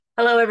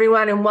Hello,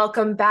 everyone, and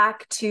welcome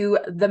back to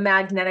the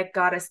Magnetic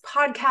Goddess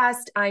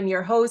podcast. I'm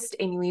your host,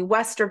 Amy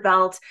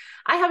Westervelt.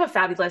 I have a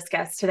fabulous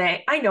guest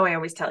today. I know I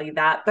always tell you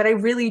that, but I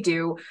really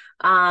do.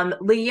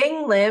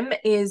 LiYing Lim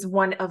is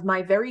one of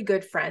my very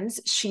good friends.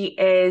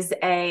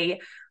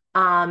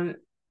 Um,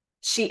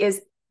 she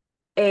is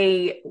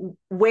a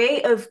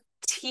way of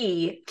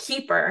tea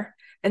keeper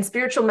and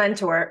spiritual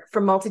mentor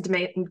for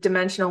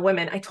multidimensional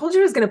women. I told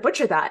you I was going to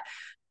butcher that.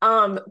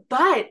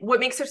 But what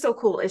makes her so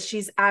cool is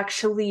she's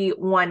actually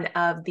one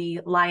of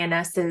the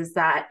lionesses.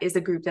 That is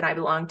a group that I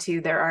belong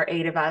to. There are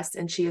 8 of us,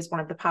 and she is one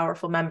of the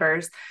powerful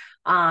members.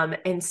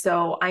 And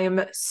so I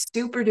am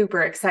super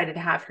duper excited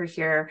to have her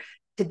here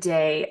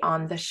today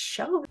on the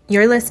show.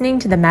 You're listening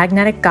to The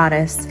Magnetic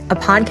Goddess, a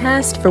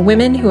podcast for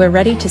women who are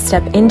ready to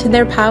step into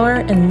their power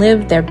and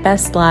live their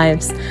best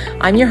lives.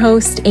 I'm your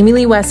host, Amy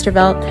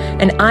Westervelt,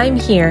 and I'm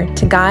here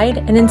to guide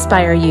and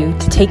inspire you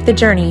to take the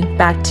journey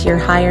back to your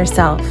higher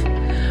self.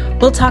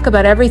 We'll talk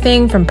about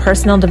everything from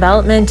personal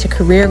development to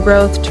career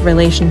growth to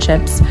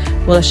relationships.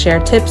 We'll share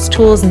tips,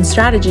 tools, and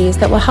strategies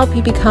that will help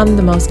you become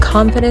the most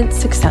confident,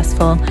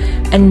 successful,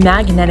 and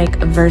magnetic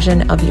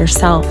version of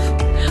yourself.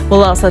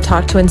 We'll also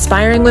talk to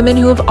inspiring women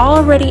who have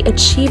already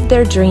achieved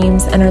their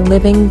dreams and are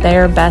living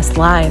their best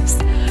lives.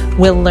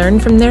 We'll learn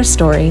from their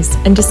stories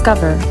and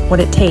discover what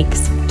it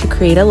takes to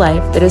create a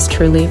life that is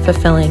truly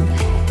fulfilling.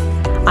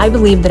 I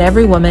believe that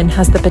every woman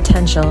has the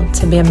potential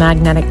to be a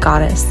magnetic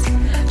goddess.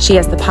 She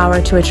has the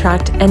power to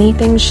attract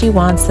anything she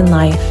wants in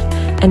life,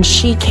 and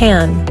she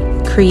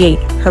can create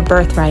her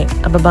birthright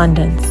of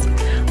abundance.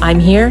 I'm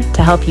here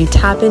to help you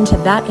tap into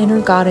that inner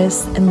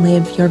goddess and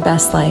live your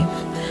best life.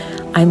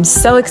 I'm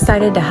so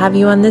excited to have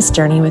you on this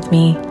journey with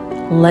me.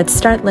 Let's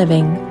start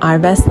living our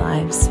best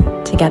lives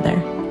together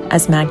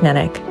as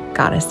magnetic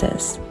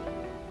goddesses.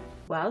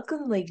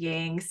 Welcome,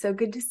 LiYing. So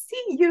good to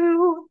see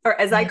you. Or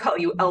as I call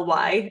you,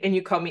 LY, and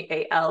you call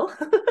me AL.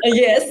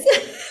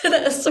 Yes,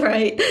 that's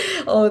right.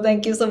 Oh,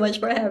 thank you so much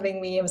for having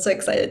me. I'm so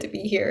excited to be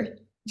here.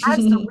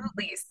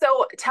 Absolutely.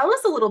 So tell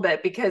us a little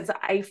bit, because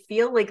I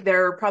feel like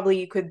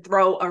you could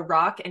throw a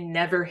rock and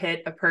never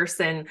hit a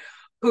person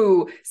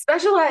who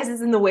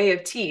specializes in the way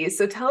of tea.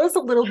 So tell us a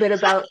little bit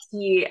about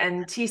tea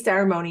and tea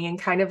ceremony and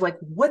kind of like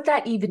what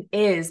that even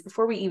is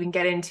before we even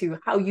get into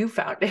how you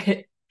found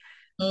it.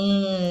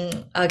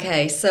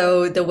 Okay,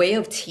 so the way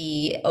of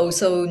tea,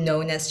 also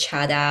known as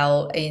cha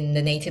dao in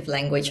the native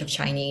language of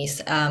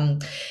Chinese,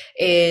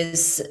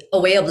 is a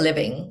way of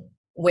living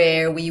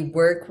where we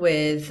work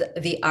with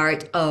the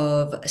art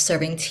of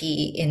serving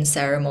tea in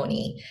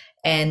ceremony.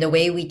 And the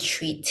way we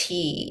treat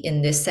tea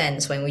in this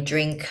sense, when we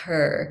drink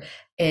her,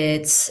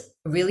 it's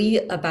really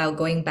about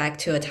going back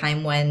to a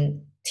time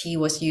when tea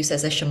was used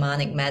as a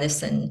shamanic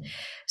medicine.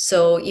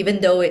 So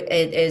even though it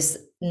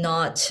is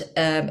not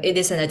it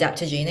is an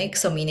adaptogenic,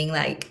 so meaning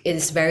like it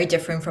is very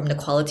different from the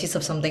qualities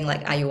of something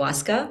like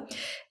ayahuasca.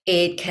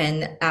 It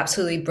can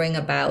absolutely bring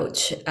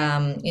about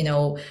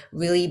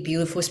really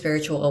beautiful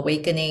spiritual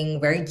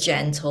awakening, very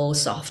gentle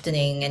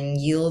softening and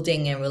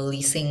yielding and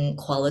releasing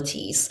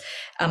qualities.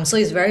 So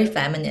it's very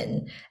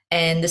feminine,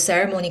 and the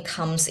ceremony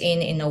comes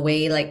in a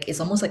way like it's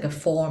almost like a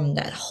form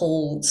that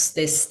holds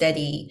this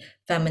steady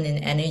feminine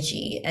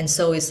energy, and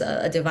so it's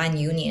a divine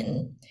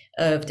union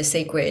of the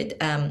sacred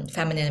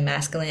feminine and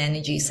masculine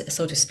energies,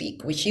 so to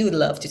speak, which you would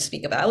love to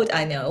speak about,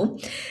 I know.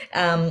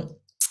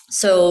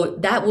 So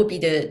that would be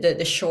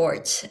the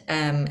short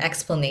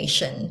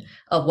explanation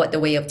of what the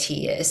way of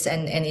tea is,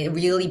 and it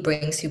really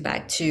brings you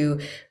back to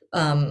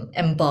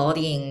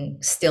embodying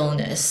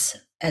stillness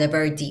at a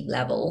very deep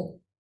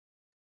level.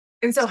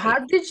 And so, how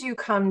did you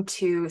come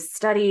to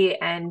study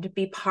and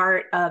be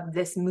part of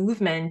this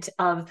movement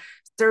of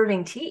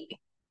serving tea?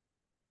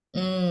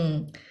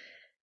 Mm.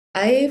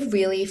 I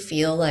really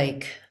feel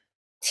like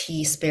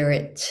tea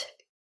spirit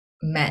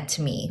met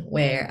me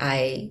where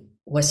I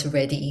was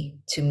ready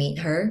to meet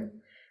her.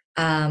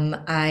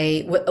 Well,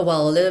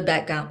 a little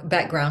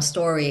background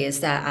story is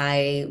that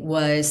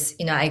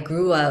I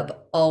grew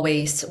up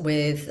always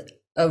with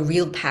a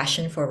real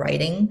passion for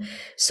writing.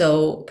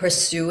 So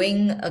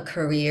pursuing a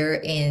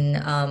career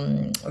in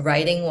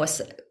writing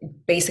was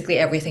basically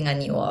everything I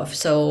knew of.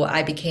 So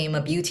I became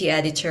a beauty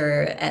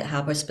editor at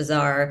Harper's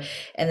Bazaar.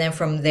 And then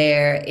from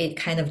there, it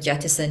kind of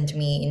jettisoned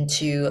me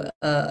into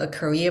a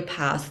career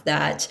path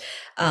that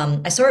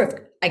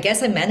I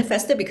guess I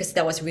manifested because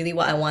that was really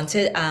what I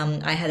wanted.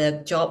 I had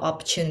a job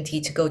opportunity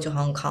to go to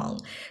Hong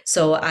Kong.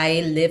 So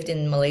I lived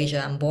in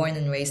Malaysia. I'm born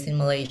and raised in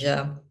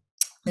Malaysia.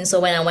 And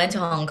so when I went to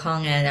Hong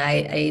Kong and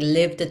I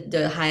lived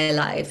the high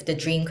life, the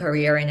dream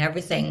career and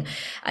everything,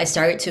 I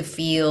started to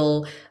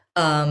feel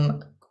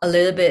a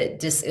little bit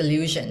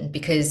disillusioned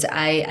because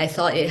I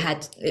thought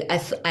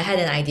I had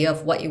an idea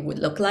of what it would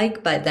look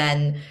like, but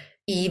then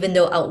even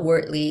though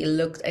outwardly it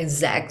looked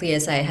exactly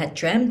as I had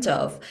dreamt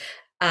of,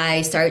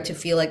 I started to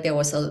feel like there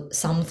was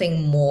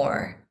something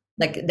more.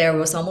 Like there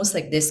was almost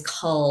like this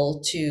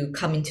call to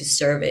come into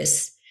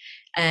service.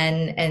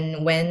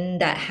 And when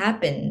that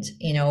happened,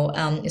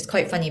 it's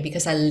quite funny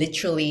because I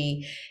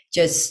literally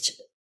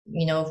just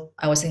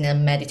I was in a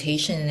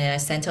meditation and I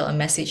sent out a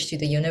message to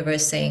the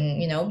universe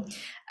saying,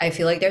 I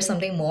feel like there's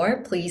something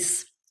more.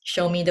 Please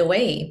show me the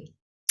way.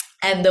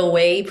 And the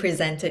way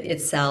presented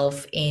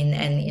itself in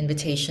an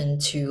invitation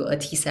to a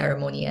tea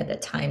ceremony at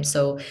that time.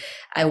 So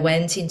I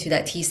went into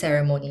that tea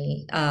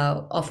ceremony,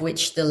 of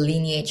which the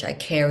lineage I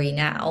carry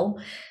now.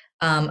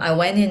 I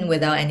went in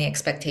without any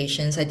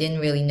expectations. I didn't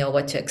really know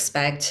what to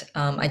expect.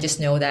 I just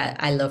know that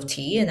I love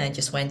tea, and I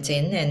just went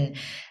in,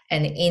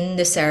 and in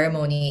the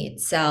ceremony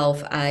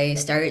itself, I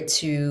started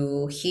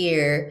to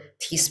hear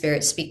tea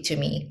spirit speak to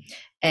me,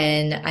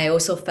 and I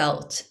also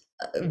felt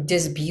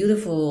this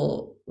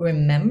beautiful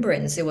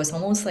remembrance. It was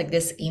almost like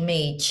this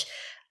image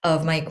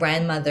of my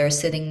grandmother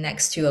sitting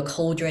next to a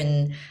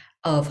cauldron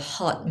of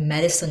hot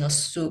medicine or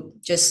soup,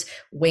 just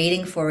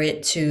waiting for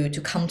it to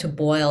come to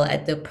boil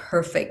at the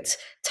perfect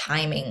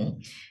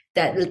timing.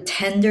 That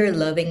tender,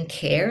 loving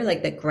care,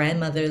 like the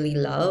grandmotherly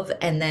love.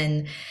 And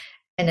then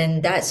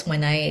that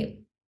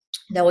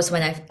was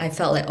when I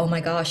felt like, oh my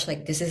gosh,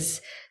 like this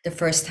is the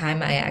first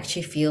time I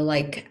actually feel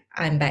like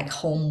I'm back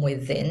home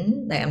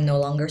within, like I'm no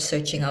longer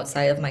searching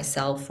outside of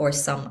myself for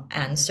some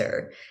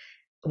answer,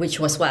 which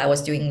was what I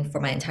was doing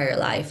for my entire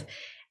life.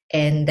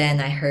 And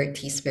then I heard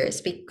Tea Spirit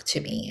speak to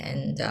me,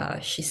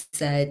 and she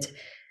said,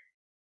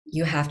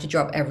 you have to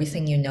drop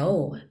everything you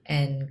know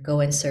and go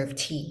and serve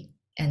tea.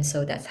 And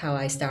so that's how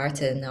I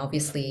started. And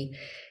obviously,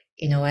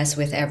 as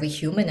with every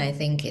human, I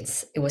think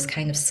it was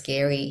kind of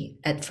scary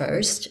at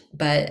first,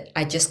 but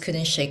I just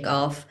couldn't shake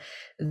off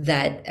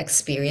that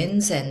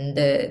experience and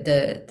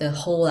the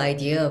whole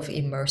idea of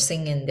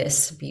immersing in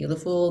this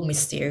beautiful,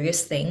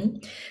 mysterious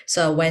thing.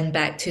 So I went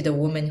back to the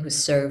woman who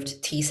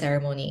served tea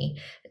ceremony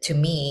to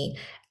me,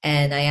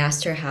 and I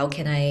asked her, how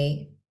can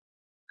I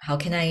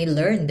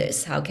learn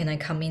this? How can I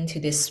come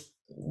into this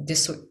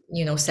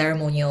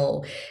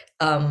ceremonial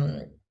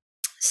um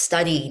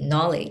study,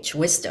 knowledge,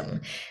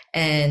 wisdom?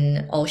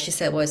 And all she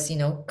said was,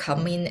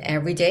 come in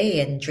every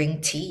day and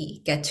drink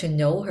tea, get to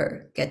know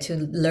her, get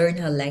to learn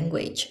her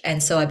language.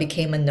 And so I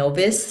became a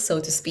novice, so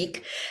to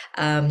speak,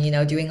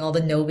 doing all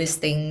the novice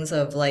things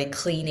of like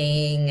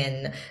cleaning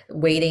and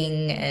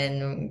waiting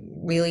and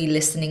really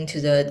listening to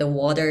the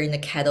water in the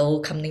kettle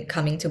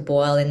coming to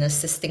boil and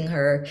assisting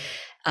her.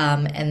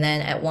 And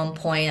then at one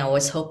point, I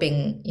was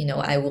hoping,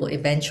 I will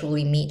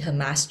eventually meet her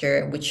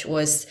master,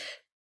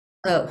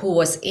 who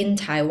was in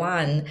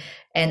Taiwan.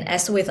 And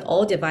as with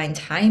all divine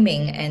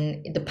timing,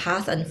 and the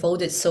path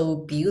unfolded so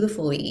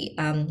beautifully,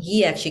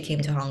 he actually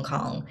came to Hong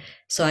Kong.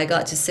 So I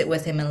got to sit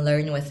with him and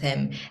learn with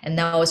him. And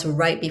that was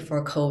right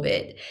before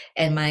COVID.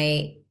 And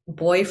my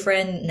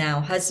boyfriend,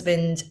 now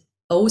husband,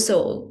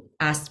 also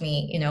asked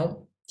me, do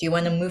you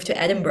want to move to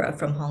Edinburgh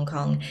from Hong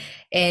Kong?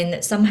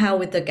 And somehow,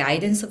 with the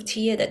guidance of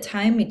T at that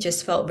time, it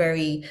just felt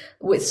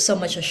with so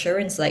much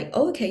assurance, like,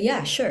 oh, okay,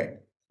 yeah, sure.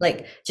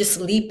 Like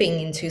just leaping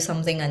into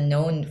something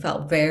unknown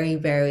felt very,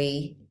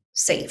 very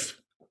safe.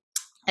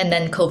 And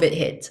then COVID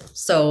hit.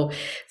 So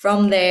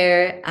from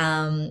there,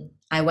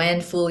 I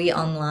went fully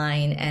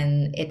online,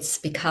 and it's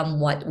become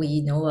what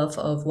we know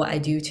of what I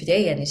do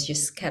today. And it's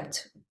just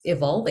kept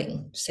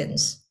evolving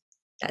since.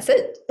 That's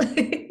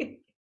it.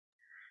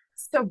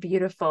 So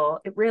beautiful.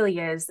 It really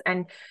is.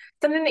 And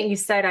something that you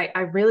said, I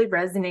really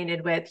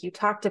resonated with. You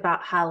talked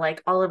about how,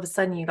 like, all of a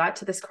sudden you got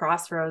to this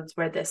crossroads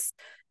where this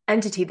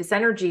entity, this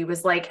energy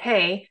was like,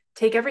 hey,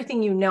 take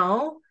everything you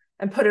know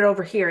and put it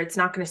over here. It's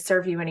not going to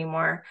serve you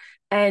anymore.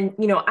 And,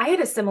 I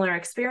had a similar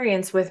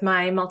experience with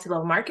my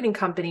multi-level marketing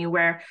company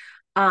where,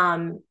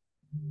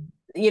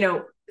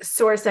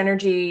 source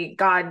energy,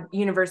 God,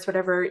 universe,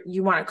 whatever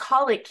you want to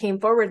call it, came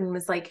forward and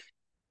was like,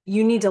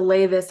 you need to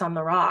lay this on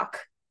the rock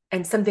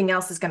and something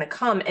else is going to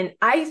come. And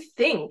I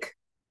think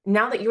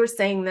now that you're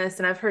saying this,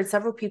 and I've heard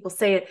several people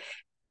say it,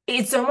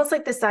 it's almost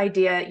like this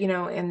idea,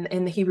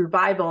 in the Hebrew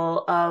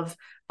Bible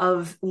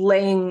of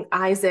laying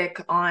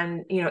Isaac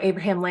on,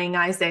 Abraham laying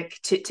Isaac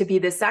to be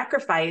the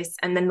sacrifice,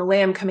 and then the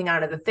lamb coming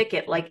out of the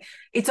thicket. Like,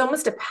 it's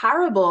almost a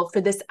parable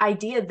for this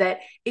idea that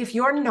if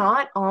you're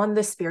not on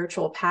the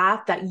spiritual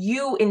path that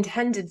you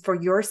intended for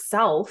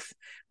yourself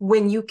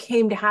when you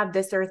came to have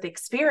this earth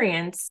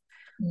experience,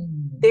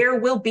 there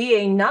will be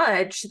a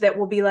nudge that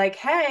will be like,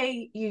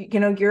 hey,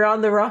 you're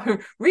on the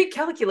wrong,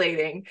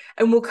 recalculating,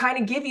 and will kind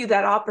of give you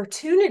that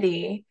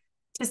opportunity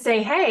to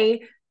say,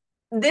 hey,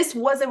 this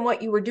wasn't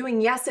what you were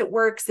doing. Yes, it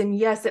works. And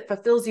yes, it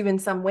fulfills you in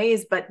some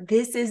ways, but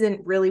this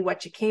isn't really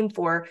what you came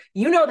for.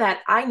 You know that,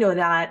 I know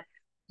that.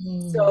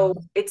 So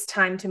it's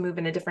time to move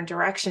in a different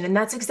direction. And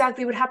that's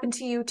exactly what happened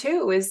to you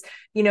too, is,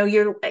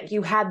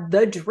 you had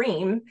the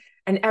dream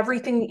and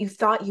everything that you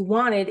thought you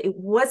wanted, it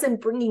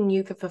wasn't bringing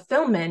you the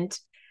fulfillment.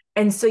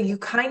 And so you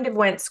kind of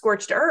went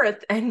scorched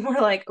earth and we're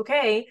like,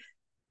 okay,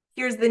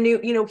 here's the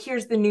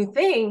new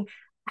thing.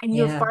 And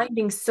you're Yeah.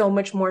 finding so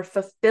much more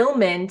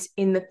fulfillment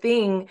in the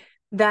thing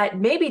that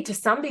maybe to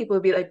some people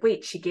would be like,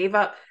 wait, she gave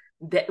up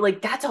that.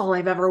 Like, that's all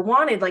I've ever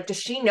wanted. Like,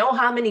 does she know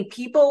how many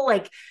people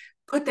like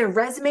put their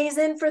resumes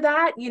in for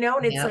that?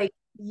 And it's Yep. like,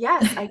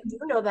 yes, I do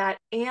know that.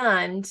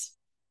 And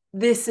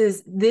this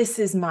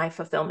is my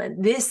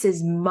fulfillment. This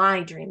is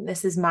my dream.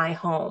 This is my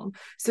home.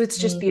 So it's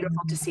just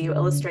beautiful to see you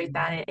illustrate Mm.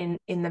 that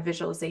in the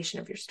visualization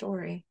of your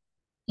story.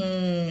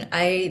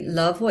 I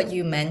love what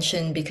you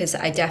mentioned because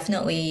I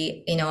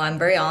definitely, I'm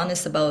very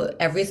honest about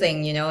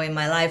everything, in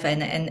my life.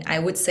 And I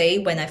would say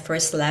when I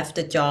first left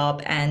the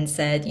job and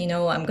said,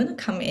 I'm going to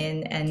come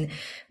in and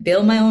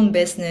build my own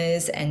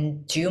business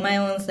and do my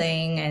own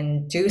thing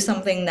and do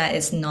something that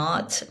is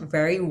not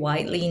very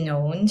widely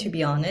known, to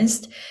be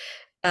honest.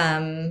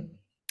 Um,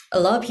 a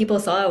lot of people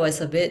thought I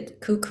was a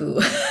bit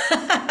cuckoo.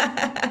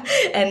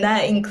 And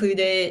that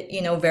included,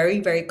 very,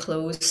 very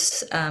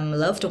close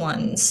loved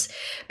ones,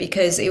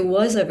 because it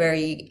was a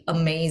very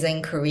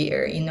amazing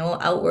career.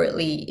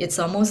 Outwardly, it's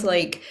almost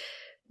like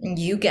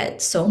you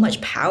get so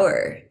much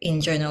power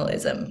in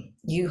journalism.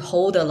 You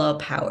hold a lot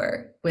of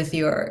power with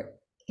your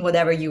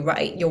whatever you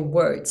write, your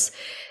words.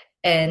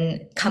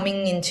 And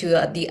coming into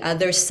the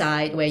other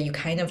side where you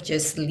kind of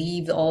just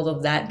leave all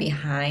of that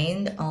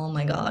behind, oh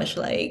my gosh,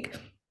 like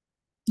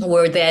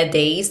were there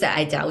days that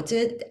I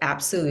doubted?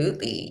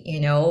 Absolutely,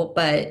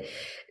 but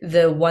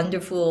the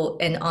wonderful,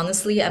 and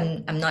honestly,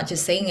 I'm not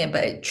just saying it,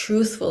 but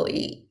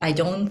truthfully, I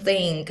don't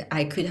think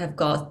I could have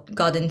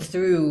gotten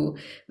through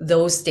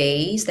those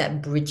days,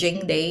 that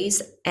bridging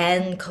days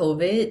and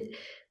COVID,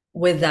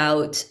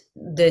 without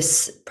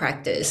this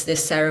practice,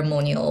 this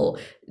ceremonial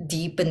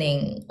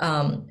deepening,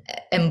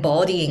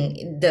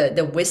 embodying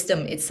the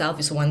wisdom itself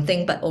is one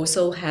thing, but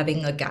also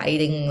having a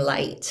guiding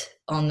light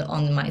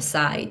on my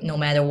side, no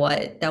matter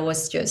what. That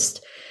was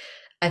just,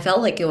 I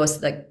felt like it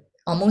was like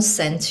almost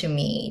sent to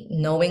me,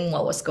 knowing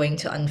what was going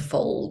to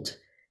unfold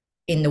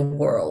in the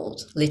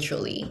world,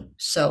 literally.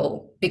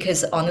 So,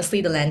 because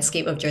honestly, the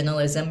landscape of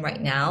journalism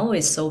right now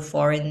is so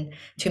foreign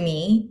to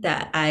me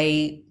that I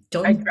I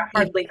don't even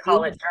hardly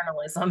call feel it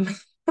journalism.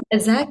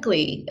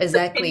 exactly.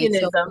 So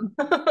Opinionism.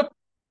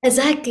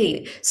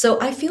 exactly.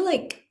 So I feel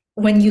like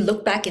when you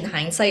look back in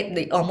hindsight,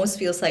 it almost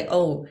feels like,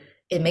 oh,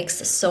 it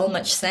makes so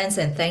much sense.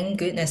 And thank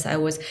goodness I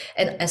was,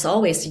 and as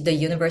always, the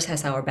universe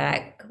has our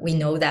back. We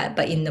know that,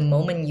 but in the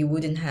moment, you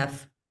wouldn't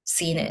have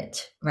seen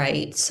it,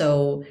 right?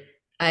 So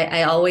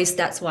I always,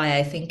 that's why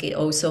I think it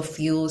also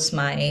fuels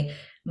my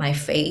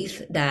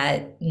faith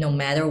that no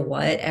matter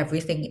what,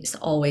 everything is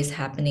always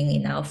happening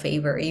in our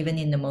favor, even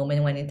in the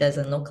moment when it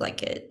doesn't look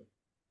like it.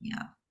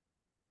 Yeah.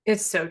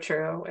 It's so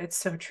true. It's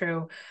so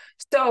true.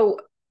 So,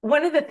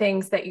 one of the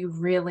things that you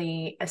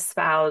really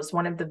espouse,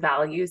 one of the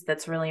values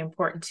that's really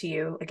important to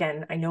you,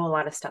 again, I know a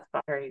lot of stuff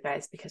about her, you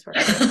guys, because we're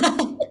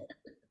friends,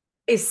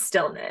 is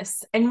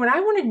stillness. And what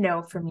I want to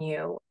know from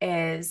you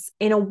is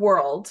in a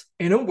world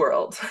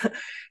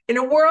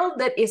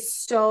that is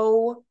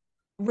so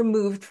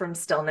removed from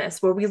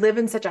stillness, where we live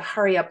in such a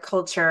hurry up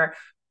culture,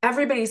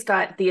 everybody's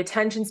got the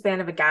attention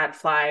span of a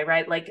gadfly,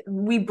 right? Like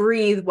we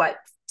breathe, what,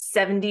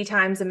 70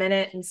 times a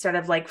minute instead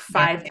of like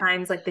Yeah. 5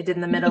 times like they did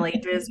in the Middle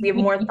Ages. We have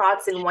more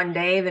thoughts in one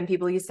day than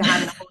people used to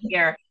have in a whole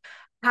year.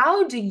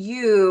 How do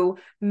you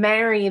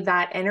marry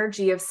that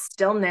energy of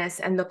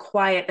stillness and the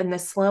quiet and the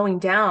slowing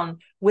down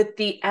with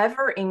the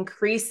ever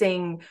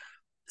increasing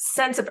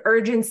sense of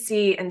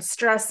urgency and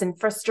stress and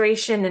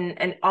frustration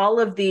and all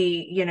of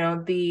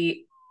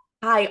the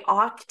high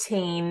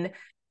octane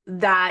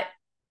that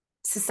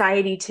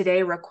society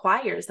today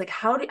requires? Like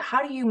how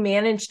do you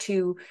manage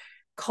to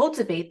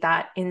cultivate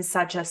that in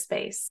such a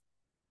space?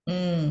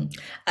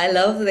 I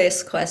love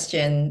this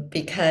question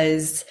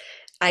because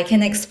I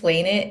can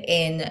explain it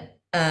in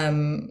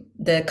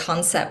the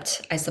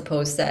concept, I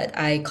suppose, that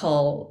I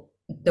call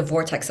the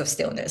vortex of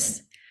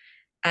stillness.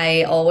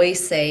 I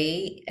always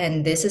say,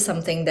 and this is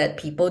something that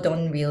people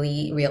don't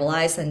really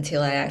realize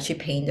until I actually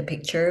paint the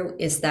picture,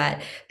 is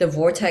that the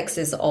vortex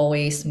is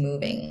always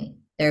moving.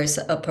 There's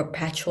a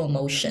perpetual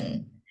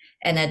motion.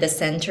 And at the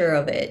center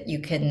of it, you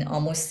can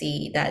almost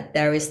see that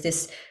there is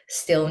this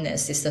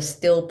stillness, it's a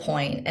still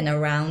point, and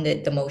around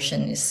it, the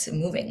motion is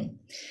moving.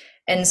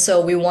 And so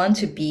we want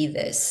to be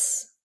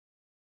this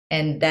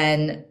and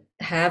then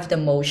have the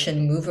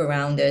motion move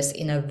around us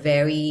in a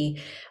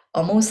very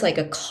almost like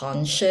a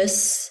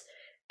conscious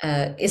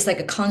it's like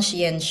a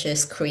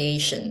conscientious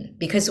creation,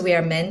 because um, we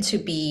are meant to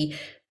be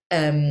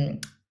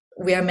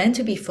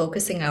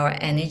focusing our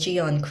energy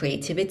on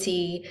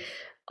creativity,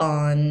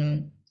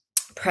 on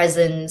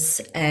presence,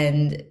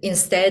 and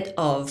instead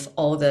of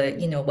all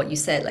the, what you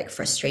said, like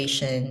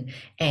frustration,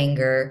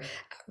 anger,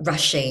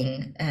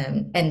 rushing.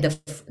 And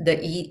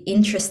the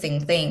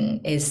interesting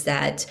thing is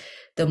that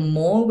the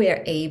more we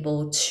are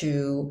able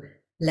to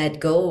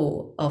let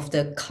go of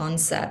the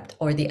concept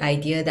or the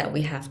idea that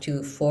we have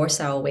to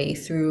force our way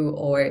through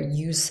or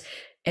use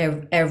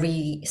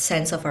every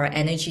sense of our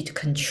energy to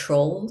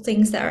control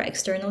things that are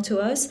external to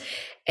us,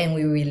 and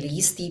we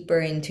release deeper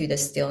into the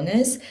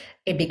stillness,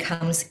 it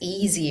becomes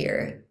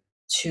easier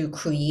to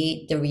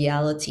create the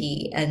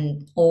reality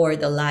and or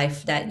the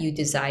life that you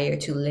desire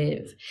to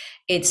live.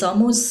 It's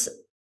almost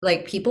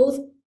like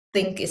people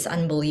think it's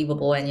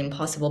unbelievable and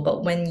impossible,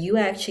 but when you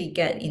actually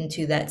get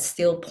into that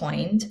still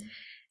point,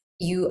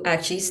 you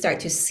actually start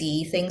to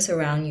see things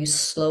around you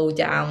slow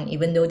down,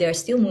 even though they're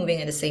still moving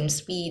at the same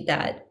speed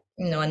that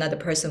another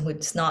person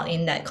who's not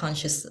in that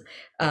conscious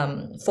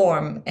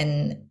form,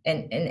 and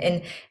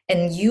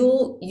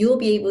you'll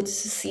be able to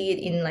see it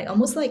in like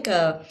almost like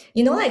a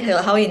like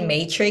how in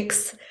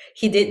Matrix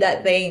he did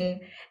that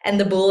thing and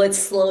the bullets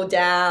slow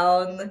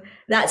down.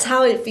 That's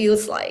how it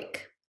feels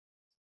like,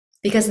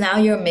 because now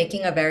you're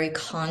making a very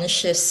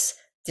conscious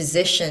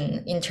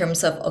decision in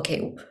terms of,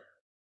 okay,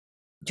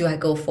 do I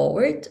go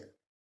forward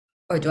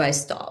or do I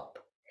stop?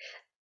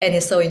 And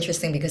it's so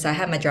interesting because I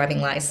had my driving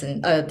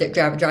lesson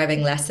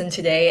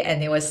today,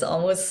 and it was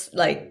almost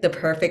like the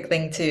perfect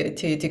thing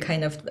to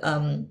kind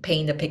of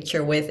paint a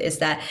picture with. Is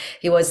that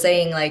he was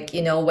saying, like,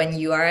 when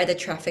you are at a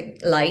traffic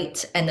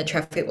light and the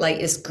traffic light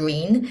is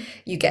green,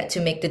 you get to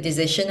make the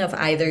decision of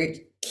either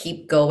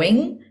keep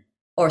going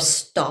or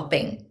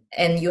stopping,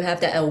 and you have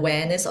the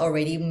awareness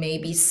already,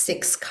 maybe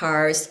 6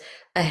 cars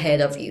ahead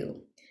of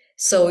you.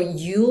 So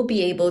you'll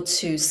be able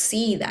to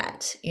see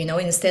that,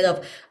 instead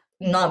of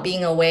not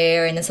being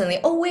aware, and then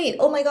suddenly, oh wait,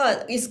 oh my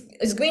god,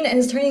 it's green and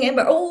it's turning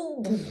amber,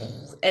 oh,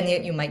 and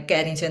you might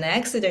get into an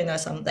accident or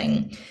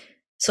something.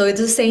 So it's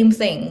the same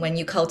thing when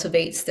you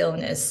cultivate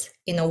stillness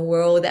in a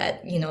world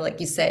that, like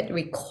you said,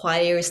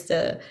 requires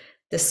the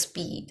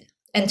speed.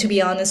 And to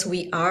be honest,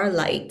 we are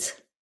light.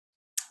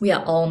 We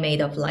are all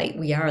made of light.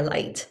 We are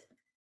light.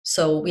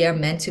 So we are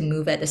meant to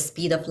move at the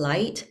speed of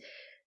light,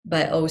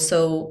 but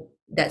also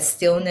that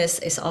stillness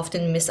is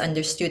often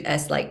misunderstood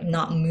as like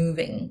not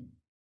moving.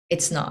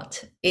 It's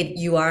not.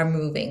 You are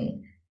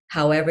moving.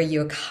 However,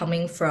 you're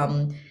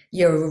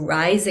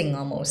rising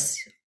almost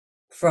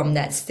from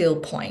that still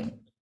point.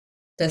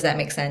 Does that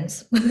make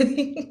sense?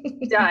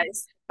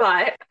 Does,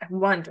 but I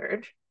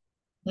wondered,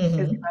 because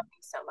I love you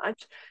so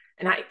much.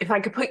 And if I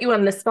could put you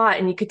on the spot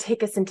and you could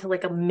take us into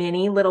like a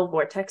mini little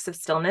vortex of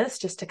stillness,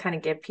 just to kind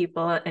of give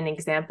people an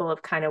example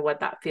of kind of what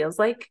that feels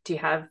like.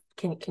 Can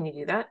you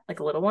do that?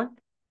 Like a little one?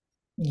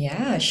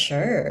 Yeah,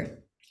 sure.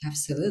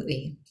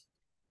 Absolutely.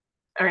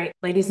 All right,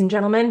 ladies and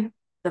gentlemen,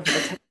 the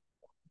vortex.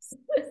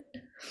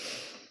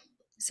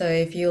 So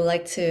if you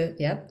like to,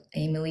 yep,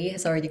 Emily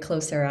has already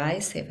closed her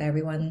eyes. If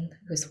everyone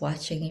who's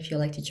watching, if you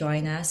like to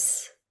join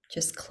us,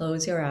 just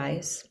close your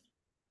eyes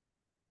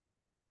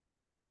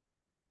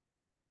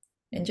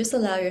and just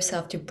allow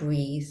yourself to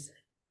breathe.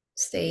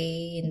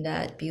 Stay in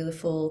that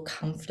beautiful,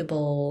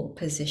 comfortable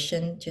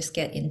position. Just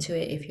get into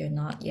it if you're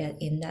not yet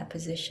in that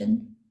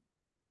position.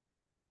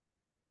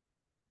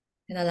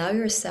 And allow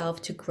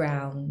yourself to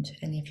ground.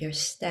 And if you're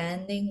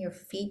standing, your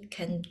feet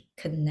can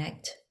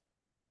connect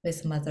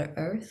with Mother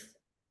Earth.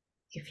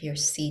 If you're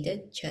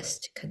seated,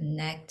 just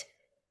connect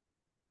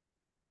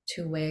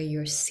to where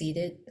you're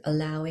seated,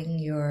 allowing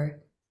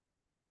your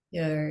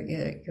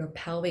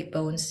pelvic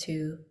bones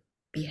to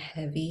be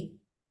heavy,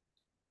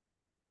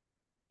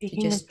 to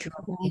Speaking of just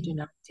drop driving, do in.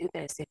 not do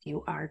this if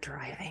you are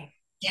driving.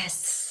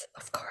 Yes,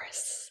 of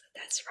course.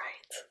 That's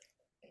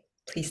right.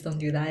 Please don't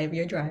do that if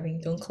you're driving.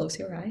 Don't close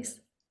your eyes.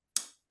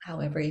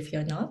 However, if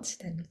you're not,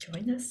 then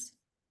join us.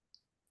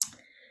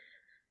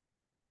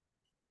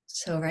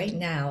 So right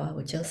now, I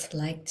would just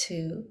like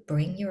to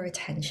bring your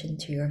attention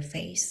to your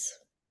face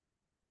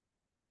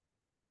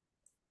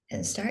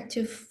and start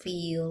to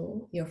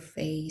feel your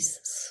face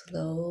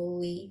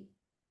slowly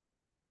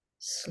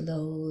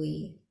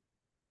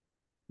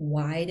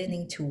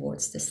widening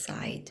towards the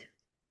side.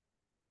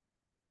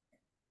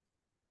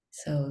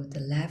 So the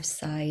left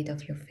side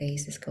of your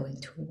face is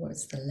going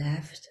towards the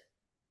left,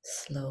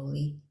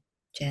 slowly,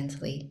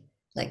 gently,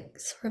 like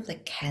sort of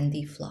like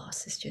candy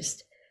floss is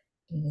just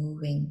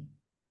moving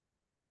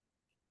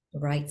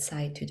right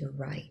side to the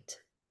right,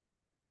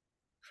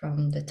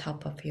 from the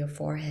top of your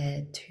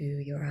forehead to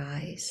your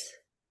eyes,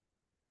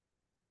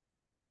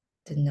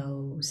 the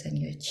nose and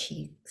your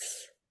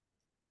cheeks,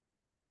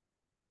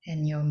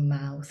 and your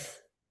mouth.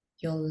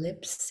 Your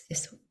lips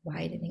is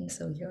widening,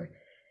 so your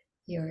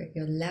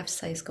left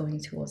side is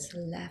going towards the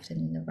left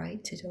and the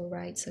right to the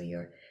right, so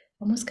you're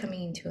almost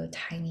coming into a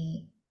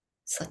tiny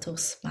subtle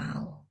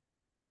smile.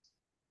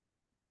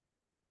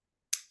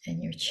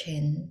 And your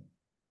chin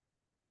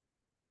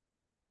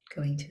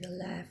going to the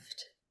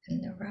left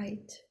and the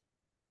right.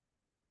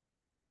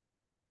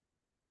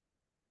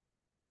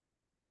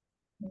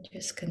 And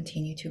just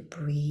continue to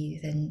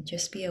breathe and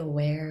just be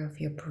aware of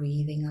your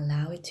breathing.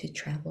 Allow it to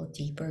travel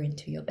deeper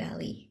into your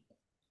belly.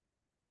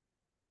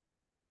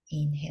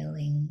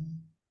 Inhaling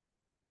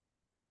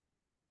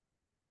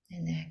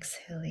and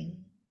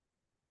exhaling.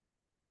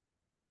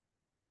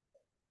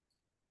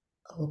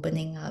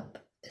 Opening up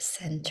the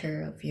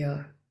center of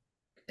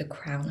the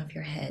crown of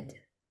your head.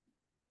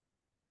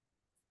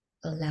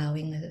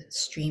 Allowing a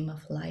stream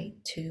of light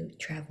to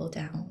travel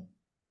down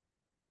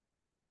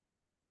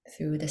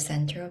through the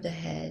center of the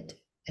head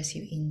as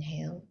you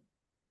inhale,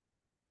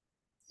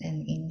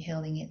 and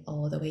inhaling it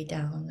all the way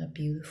down a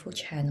beautiful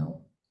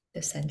channel,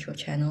 the central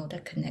channel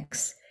that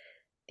connects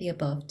the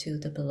above to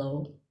the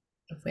below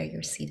of where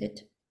you're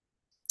seated.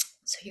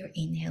 So you're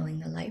inhaling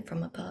the light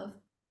from above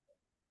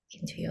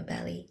into your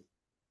belly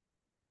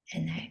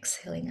and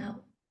exhaling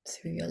out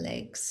through your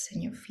legs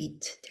and your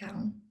feet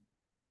down,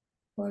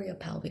 or your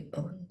pelvic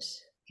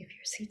bones if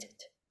you're seated.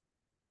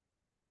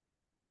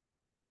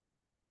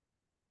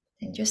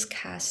 And just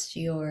cast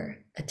your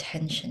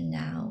attention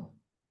now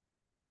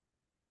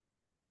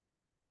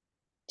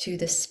to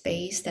the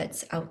space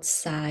that's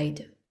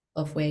outside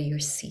of where you're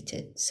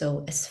seated.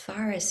 So as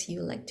far as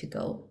you like to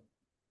go,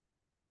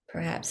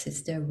 perhaps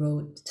it's the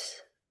road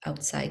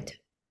outside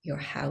your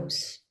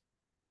house,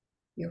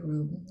 your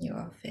room, your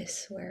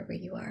office, wherever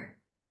you are.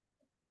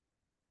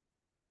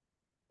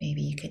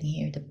 Maybe you can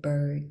hear the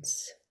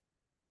birds.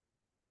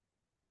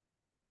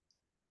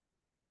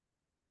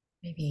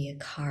 Maybe a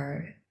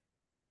car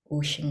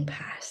whooshing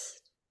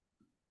past.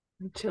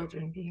 My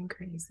children being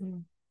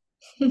crazy.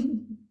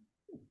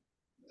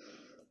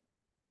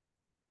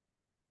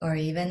 Or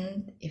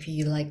even if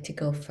you like to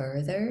go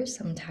further,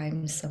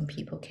 sometimes some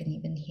people can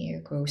even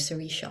hear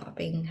grocery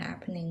shopping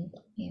happening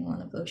in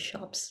one of those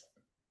shops.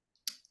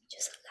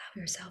 Just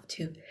allow yourself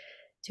to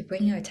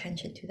bring your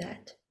attention to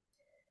that.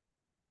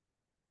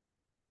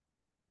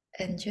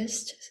 And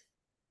just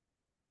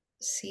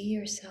see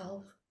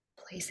yourself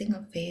placing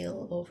a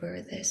veil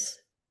over this,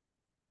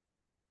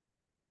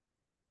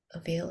 a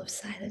veil of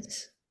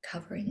silence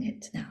covering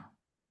it now.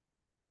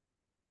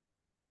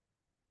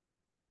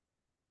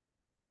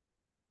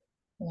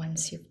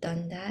 Once you've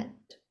done that,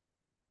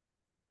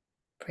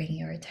 bring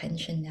your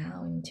attention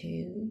now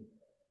into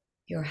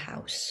your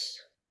house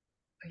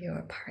or your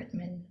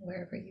apartment,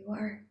 wherever you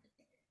are,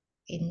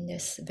 in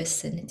this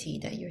vicinity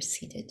that you're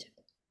seated.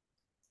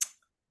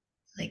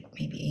 Like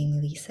maybe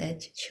Amy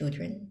said,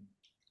 children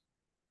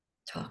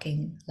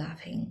talking,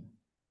 laughing.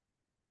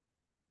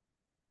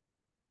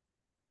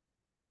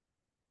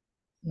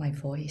 My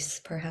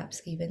voice,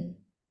 perhaps even.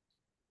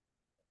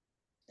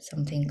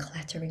 Something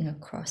clattering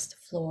across the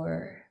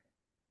floor.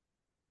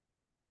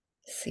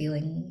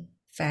 Ceiling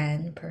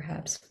fan,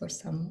 perhaps for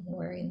some who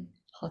are in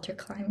hotter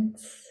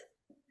climates.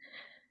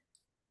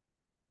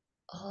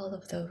 All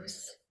of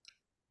those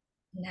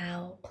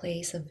now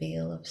place a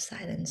veil of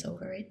silence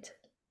over it.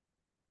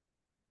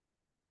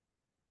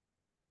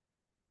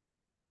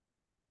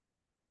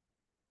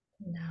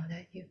 Now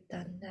that you've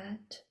done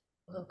that,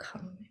 we'll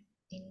come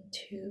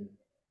into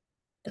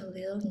the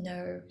little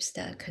nerves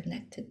that are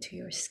connected to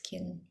your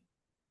skin.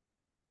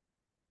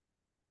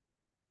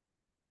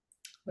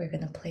 We're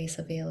going to place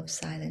a veil of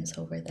silence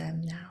over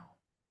them now.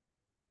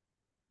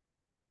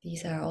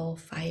 These are all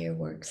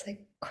fireworks,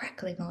 like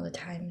crackling all the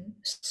time,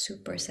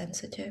 super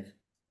sensitive.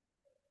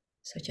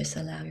 So just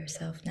allow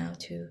yourself now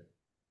to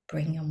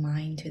bring your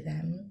mind to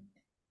them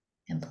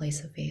and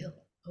place a veil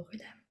over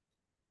them.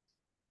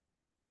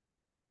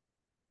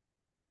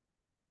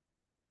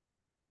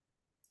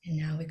 And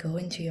now we go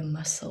into your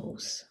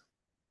muscles.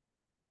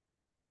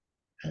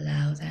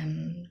 Allow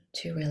them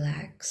to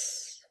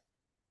relax.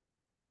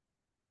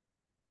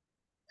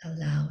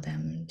 Allow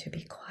them to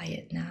be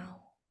quiet now.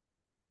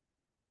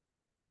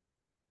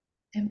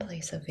 And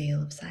place a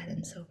veil of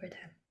silence over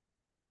them.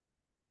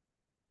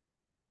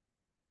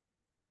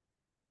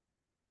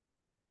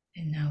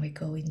 And now we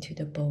go into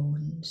the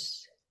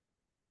bones.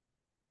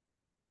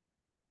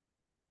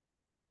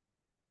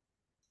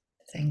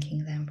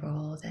 Thanking them for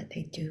all that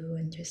they do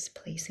and just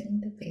placing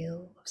the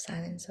veil of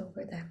silence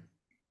over them.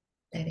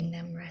 Letting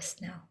them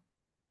rest now.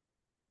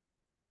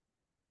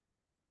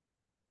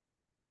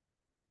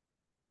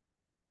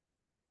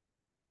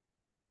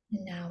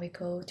 And now we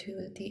go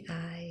to the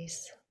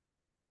eyes,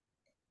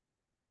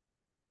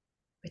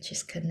 which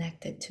is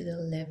connected to the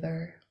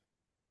liver.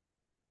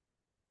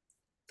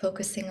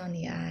 Focusing on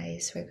the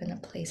eyes, we're going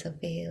to place a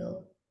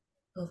veil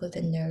over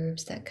the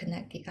nerves that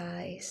connect the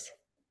eyes.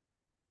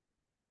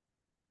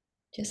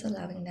 Just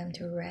allowing them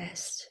to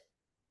rest.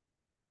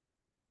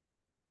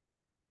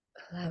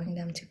 Allowing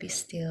them to be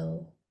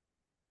still.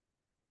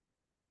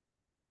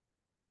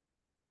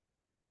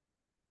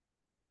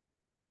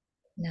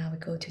 Now we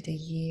go to the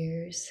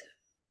ears,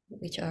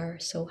 which are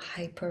so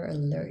hyper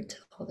alert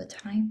all the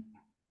time.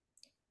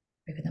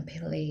 We're going to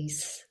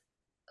place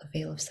a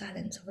veil of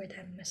silence over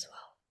them as well.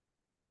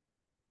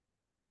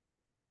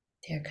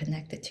 They're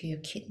connected to your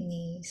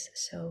kidneys,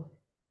 so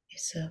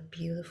it's a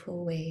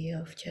beautiful way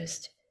of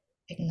just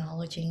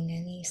acknowledging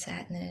any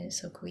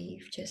sadness or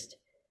grief, just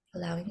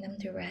allowing them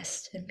to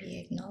rest and be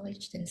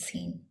acknowledged and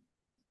seen.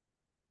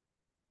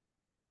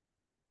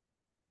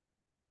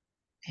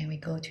 And we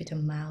go to the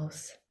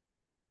mouth,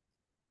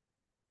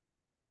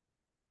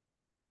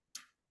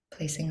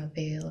 placing a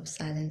veil of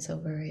silence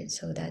over it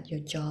so that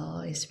your jaw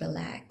is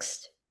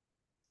relaxed.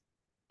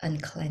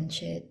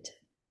 Unclench it,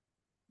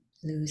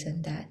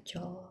 loosen that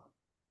jaw.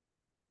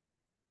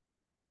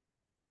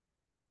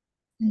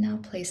 And now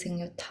placing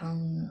your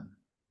tongue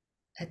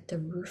at the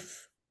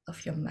roof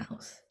of your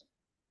mouth,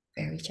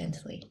 very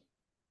gently,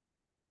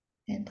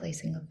 and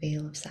placing a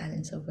veil of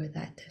silence over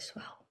that as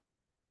well.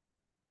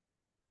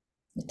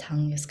 The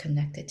tongue is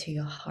connected to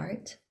your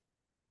heart,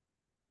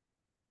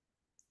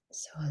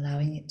 so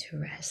allowing it to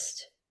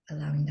rest,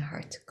 allowing the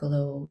heart to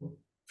glow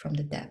from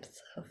the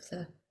depth of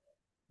the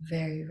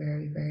very,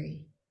 very,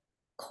 very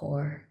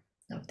core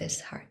of this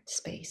heart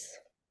space.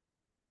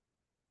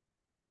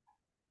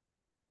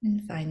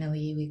 And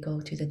finally, we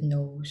go to the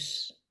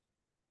nose,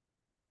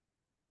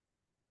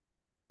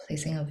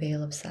 placing a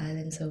veil of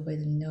silence over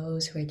the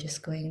nose. We're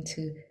just going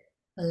to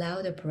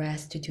allow the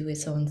breath to do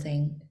its own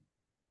thing.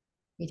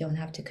 We don't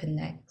have to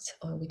connect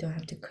or we don't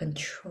have to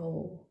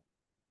control.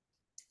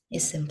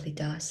 It simply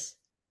does.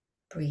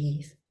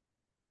 Breathe.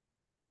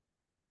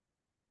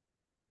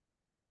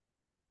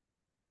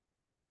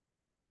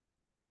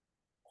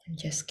 And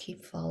just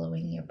keep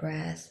following your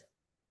breath.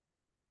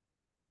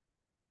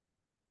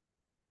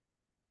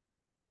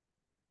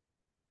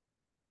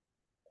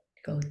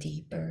 Go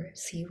deeper.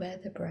 See where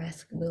the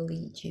breath will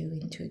lead you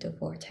into the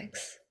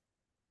vortex.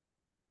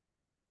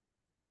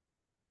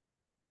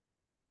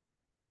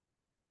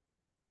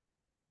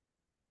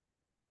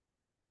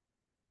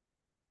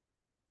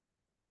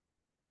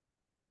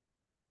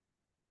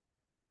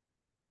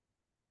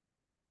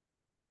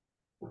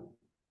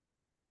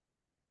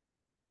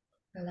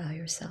 Allow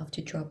yourself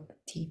to drop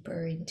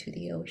deeper into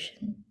the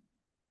ocean.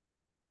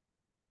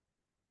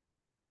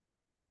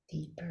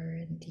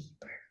 Deeper and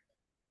deeper.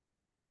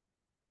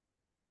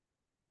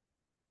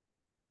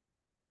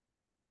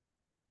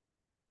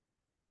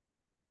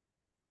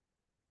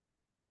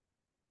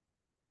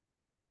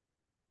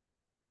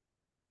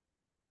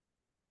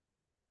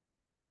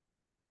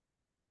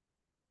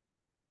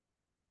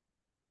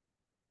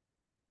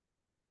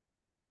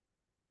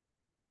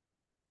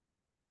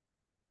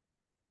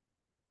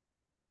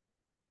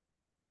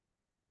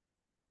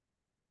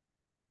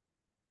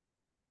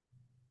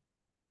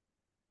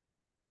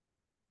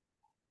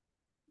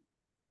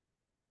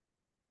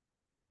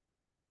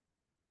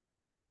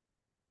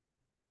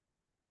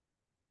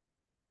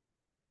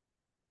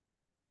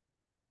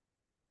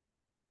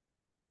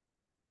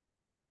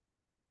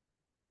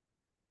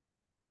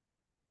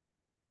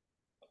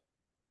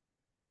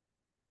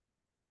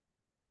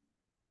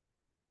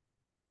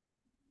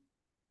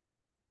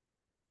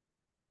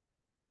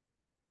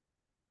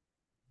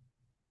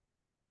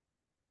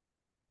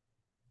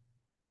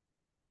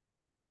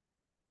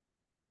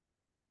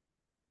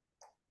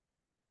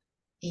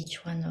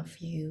 Each one of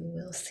you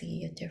will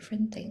see a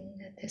different thing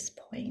at this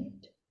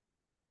point.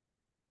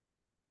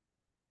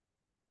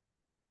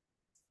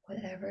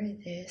 Whatever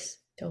it is,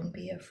 don't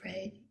be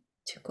afraid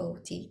to go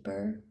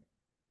deeper.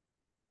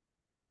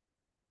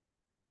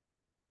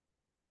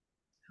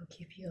 I'll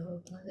give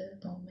you another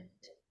moment.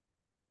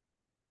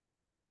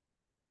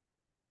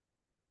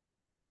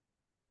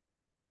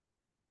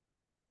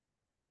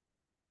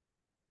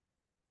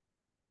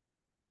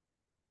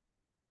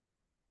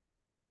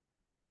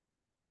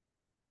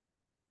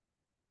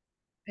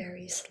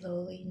 Very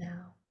slowly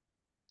now,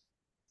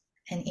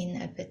 and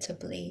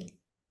inevitably,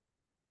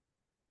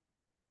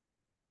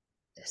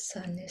 the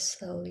sun is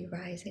slowly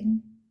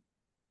rising.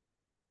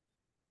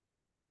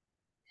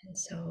 And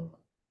so,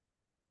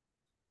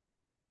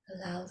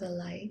 allow the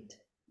light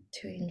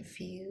to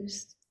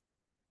infuse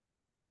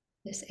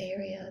this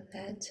area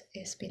that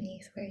is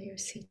beneath where you're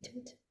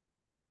seated.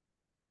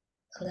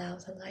 Allow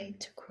the light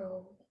to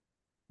grow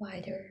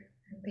wider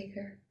and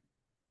bigger.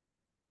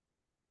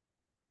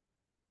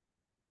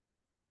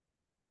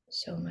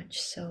 So much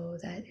so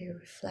that it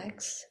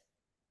reflects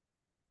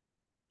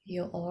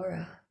your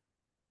aura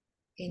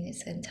in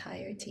its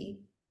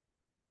entirety.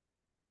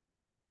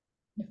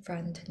 The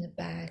front and the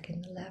back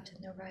and the left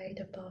and the right,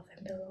 above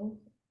and below.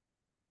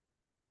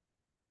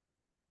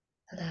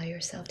 Allow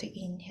yourself to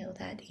inhale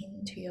that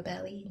into your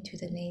belly, into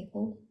the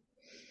navel.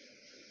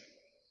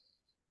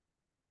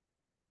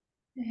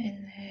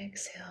 And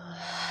exhale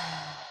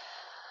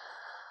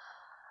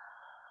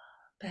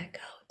back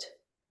out.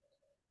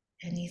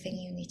 Anything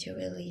you need to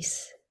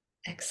release,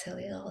 exhale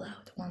it all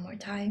out one more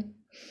time.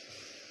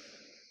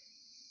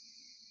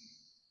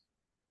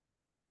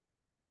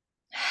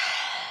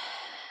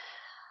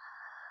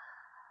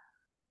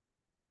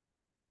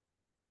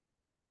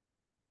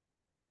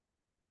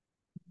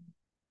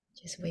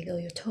 Just wiggle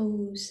your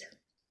toes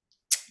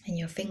and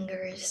your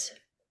fingers.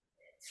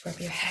 Rub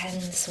your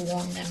hands,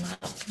 warm them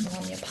up,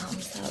 warm your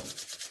palms up.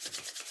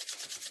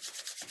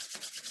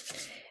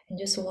 And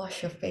just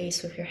wash your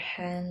face with your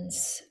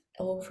hands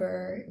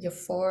over your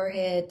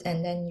forehead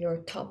and then your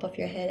top of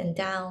your head and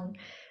down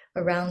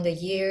around the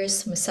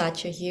ears.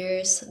 Massage your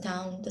ears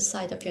down the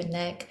side of your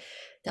neck,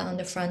 down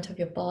the front of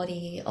your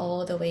body,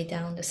 all the way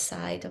down the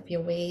side of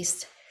your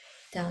waist,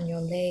 down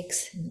your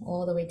legs, and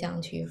all the way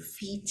down to your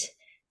feet,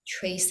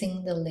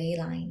 tracing the ley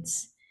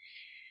lines.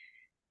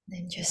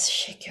 Then just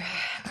shake your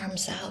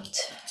arms out.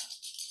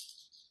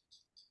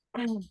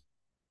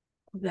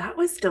 That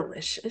was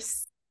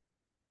delicious.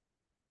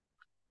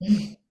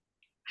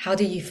 How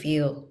do you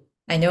feel?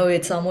 I know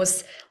it's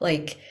almost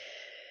like,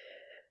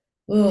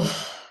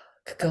 oh,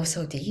 could go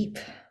so deep.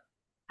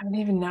 I don't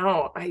even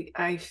know.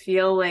 I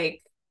feel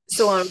like,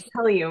 so I'll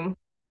tell you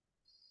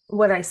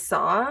what I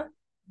saw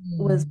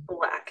was Mm.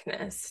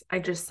 blackness. I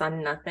just saw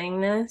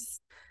nothingness.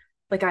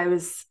 Like I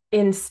was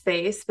in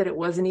space, but it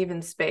wasn't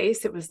even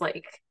space. It was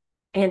like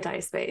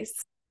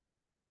anti-space.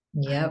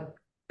 Yep.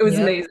 It was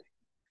Yep. amazing.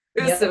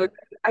 It was so Yep.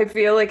 good. I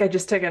feel like I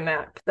just took a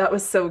nap. That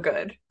was so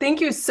good.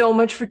 Thank you so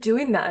much for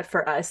doing that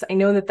for us. I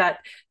know that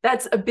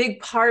that's a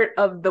big part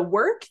of the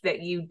work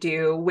that you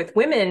do with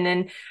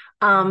women.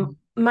 And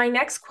my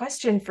next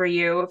question for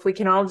you, if we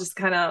can all just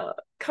kind of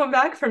come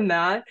back from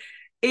that,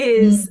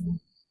 is Mm.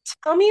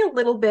 tell me a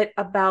little bit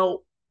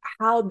about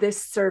how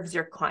this serves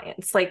your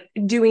clients, like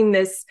doing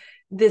this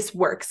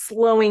work,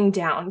 slowing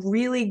down,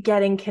 really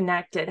getting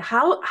connected.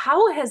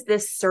 How has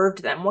this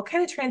served them? What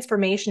kind of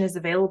transformation is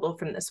available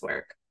from this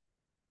work?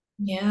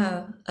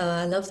 Yeah,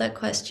 I love that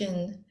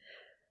question.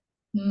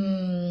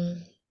 Hmm.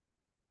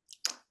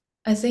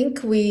 I think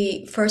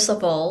first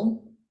of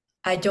all,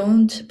 I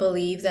don't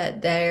believe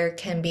that there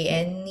can be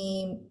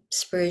any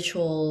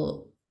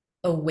spiritual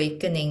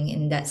awakening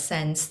in that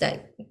sense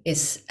that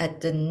is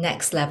at the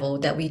next level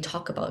that we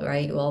talk about,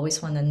 right? We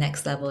always want the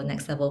next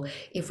level,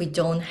 if we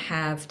don't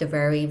have the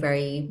very,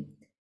 very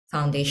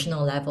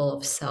foundational level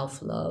of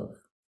self-love.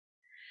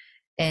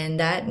 And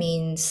that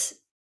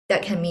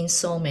can mean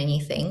so many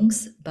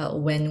things. But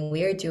when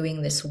we're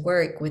doing this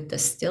work with the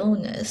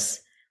stillness,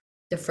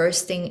 the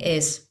first thing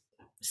is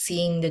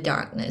seeing the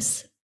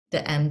darkness,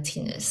 the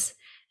emptiness,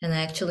 and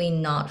actually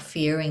not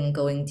fearing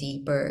going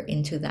deeper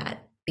into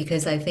that.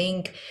 Because I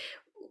think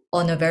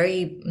on a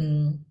very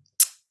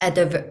at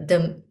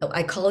the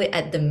I call it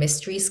at the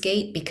mystery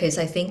gate, because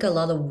I think a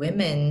lot of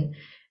women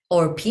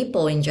or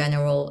people in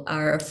general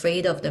are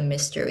afraid of the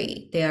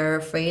mystery. They are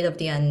afraid of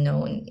the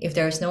unknown. If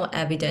there's no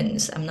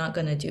evidence, I'm not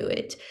going to do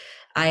it.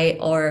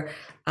 Or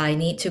I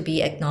need to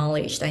be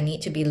acknowledged. I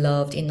need to be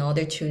loved in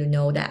order to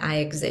know that I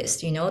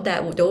exist. You know,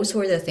 that those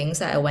were the things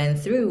that I went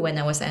through when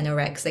I was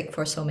anorexic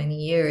for so many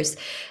years.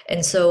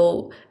 And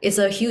so it's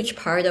a huge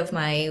part of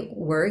my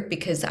work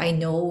because I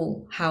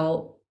know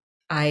how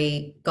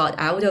I got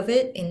out of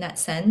it in that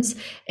sense,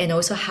 and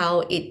also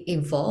how it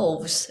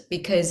evolves.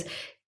 Because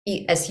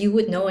as you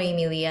would know,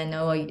 Emily, I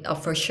know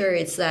for sure,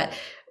 it's that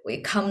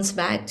it comes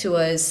back to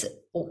us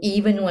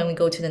even when we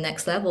go to the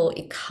next level.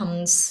 It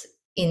comes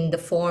in the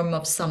form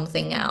of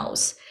something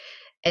else,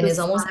 and The it's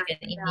almost spark, like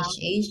an yeah.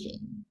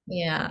 initiation.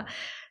 Yeah.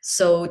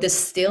 So the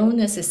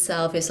stillness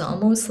itself is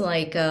almost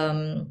like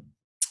the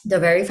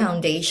very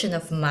foundation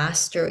of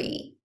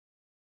mastery,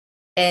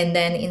 and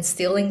then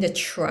instilling the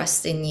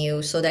trust in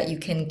you so that you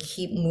can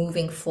keep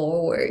moving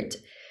forward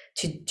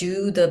to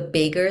do the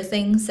bigger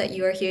things that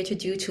you are here to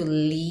do, to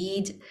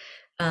lead,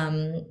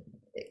 um,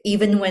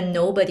 even when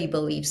nobody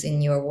believes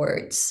in your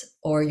words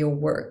or your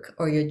work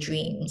or your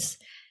dreams,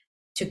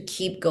 to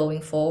keep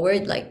going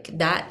forward. Like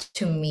that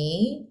to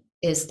me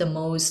is the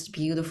most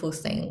beautiful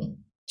thing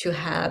to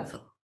have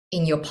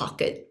in your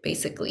pocket,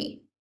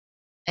 basically.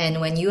 And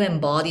when you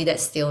embody that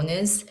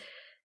stillness,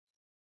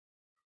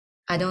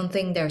 I don't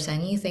think there's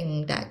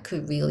anything that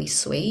could really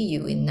sway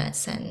you in that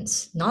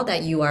sense. Not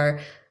that you are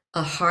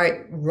a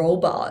hard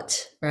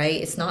robot, right?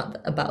 It's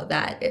not about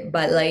that.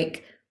 But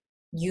like,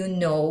 you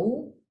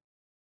know,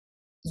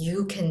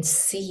 you can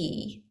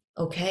see,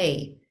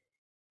 okay,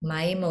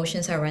 my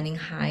emotions are running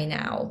high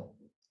now.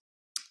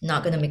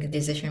 Not going to make a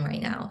decision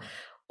right now.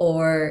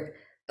 Or,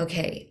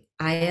 okay,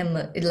 I am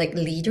like,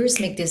 leaders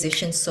make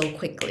decisions so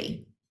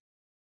quickly.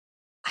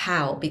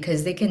 How?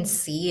 Because they can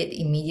see it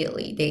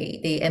immediately.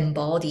 They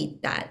embody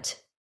that.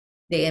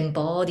 They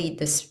embody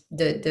the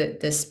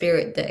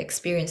spirit, the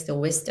experience, the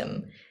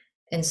wisdom.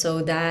 And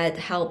so that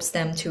helps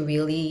them to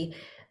really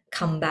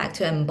come back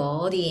to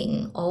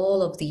embodying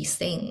all of these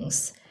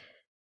things.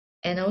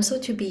 And also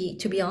to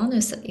be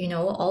honest, you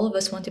know, all of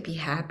us want to be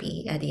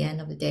happy at the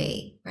end of the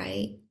day,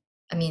 right?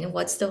 I mean,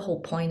 what's the whole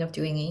point of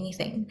doing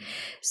anything?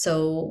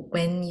 So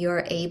when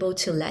you're able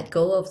to let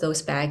go of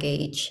those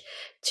baggage,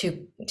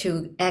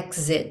 to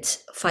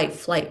exit fight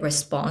flight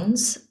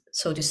response,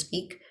 so to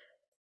speak,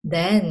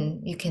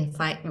 then you can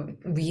find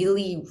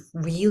really,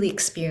 really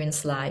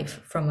experience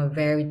life from a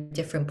very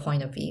different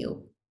point of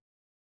view.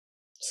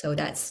 So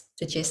that's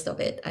the gist of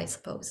it, I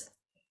suppose.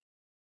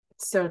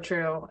 So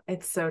true.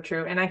 It's so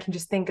true. And I can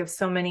just think of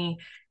so many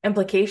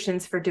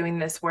implications for doing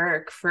this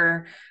work,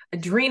 for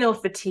adrenal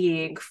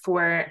fatigue,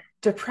 for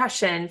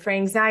depression, for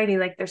anxiety.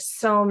 Like there's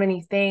so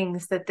many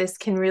things that this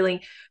can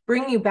really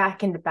bring you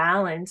back into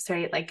balance,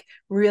 right? Like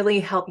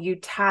really help you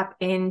tap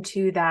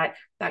into that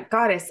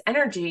goddess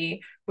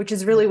energy, which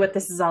is really what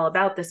this is all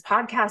about. This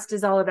podcast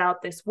is all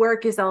about, this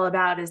work is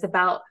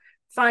about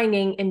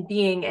finding and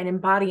being and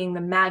embodying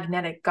the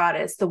magnetic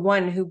goddess, the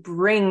one who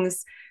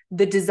brings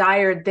the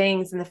desired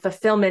things and the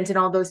fulfillment and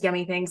all those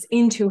yummy things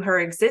into her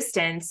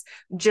existence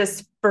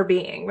just for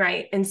being,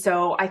 right? And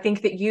so I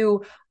think that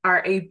you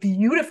are a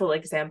beautiful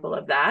example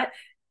of that.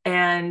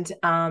 And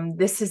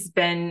this has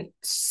been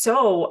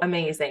so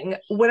amazing.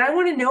 What I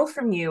want to know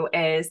from you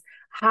is,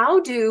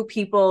 how do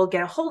people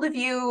get a hold of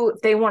you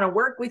if they want to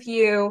work with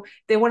you,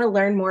 they want to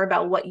learn more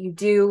about what you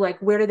do? Like,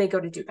 where do they go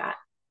to do that?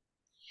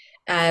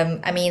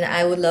 I mean,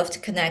 I would love to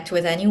connect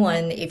with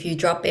anyone. If you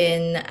drop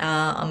in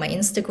on my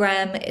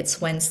Instagram, it's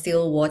when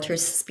still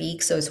waters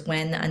speak. So it's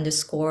when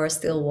underscore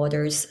still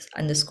waters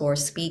underscore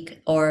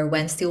speak, or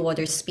when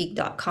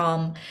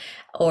stillwatersspeak.com,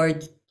 or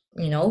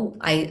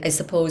I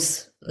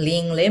suppose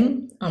LiYing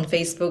Lim on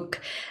Facebook.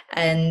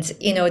 And,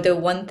 the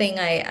one thing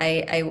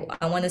I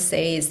want to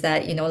say is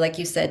that, like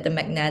you said, the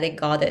magnetic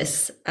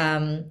goddess,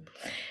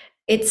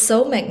 it's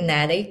so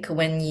magnetic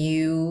when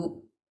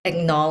you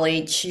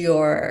acknowledge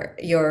your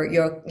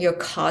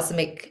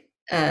cosmic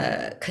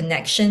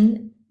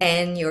connection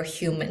and your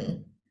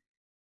human.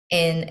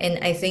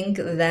 And I think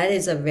that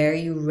is a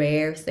very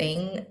rare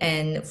thing.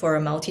 And for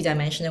a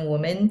multidimensional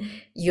woman,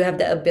 you have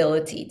the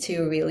ability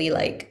to really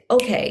like,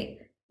 okay,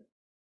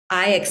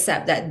 I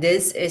accept that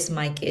this is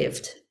my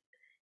gift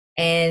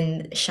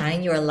and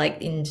shine your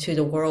light into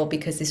the world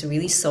because it's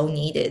really so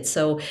needed.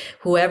 So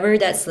whoever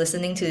that's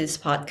listening to this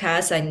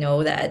podcast, I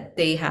know that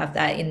they have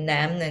that in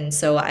them. And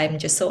so I'm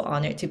just so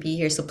honored to be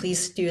here. So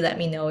please do let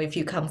me know if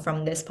you come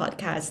from this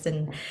podcast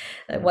and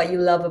what you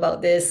love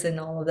about this and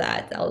all of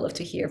that. I'd love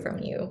to hear from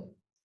you.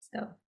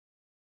 So.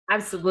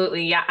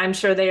 Absolutely. Yeah. I'm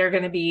sure they are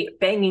going to be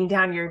banging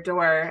down your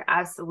door.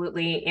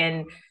 Absolutely.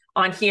 And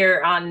on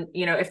here on,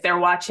 if they're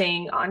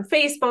watching on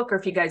Facebook or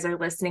if you guys are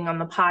listening on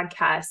the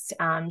podcast,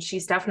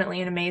 she's definitely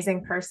an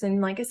amazing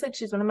person. Like I said,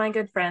 she's one of my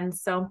good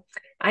friends. So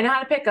I know how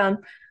to pick them.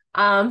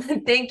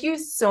 Thank you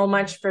so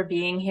much for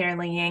being here,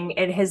 LiYing.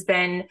 It has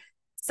been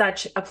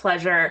such a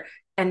pleasure.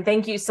 And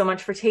thank you so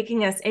much for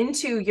taking us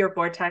into your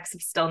vortex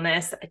of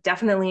stillness. I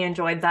definitely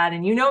enjoyed that.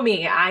 And you know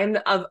me, I'm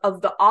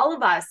of the all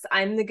of us,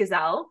 I'm the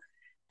gazelle.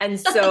 And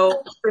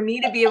so for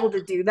me to be able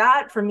to do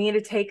that, for me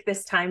to take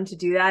this time to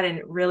do that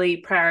and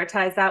really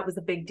prioritize that was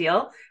a big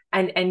deal.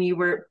 And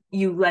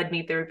you led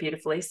me through it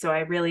beautifully. So I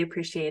really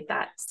appreciate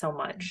that so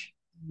much.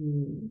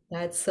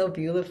 That's so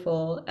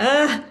beautiful.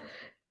 A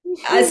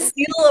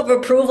seal of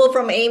approval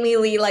from Amy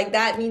Lee, like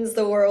that means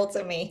the world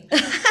to me.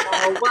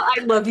 Oh, well,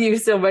 I love you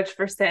so much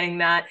for saying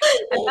that.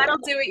 And that'll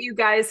do it, you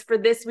guys, for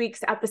this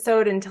week's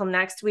episode. Until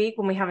next week,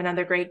 when we have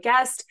another great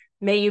guest,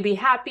 may you be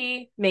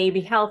happy, may you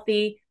be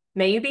healthy,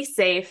 may you be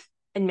safe,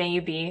 and may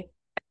you be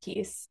at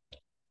peace.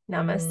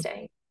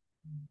 Namaste.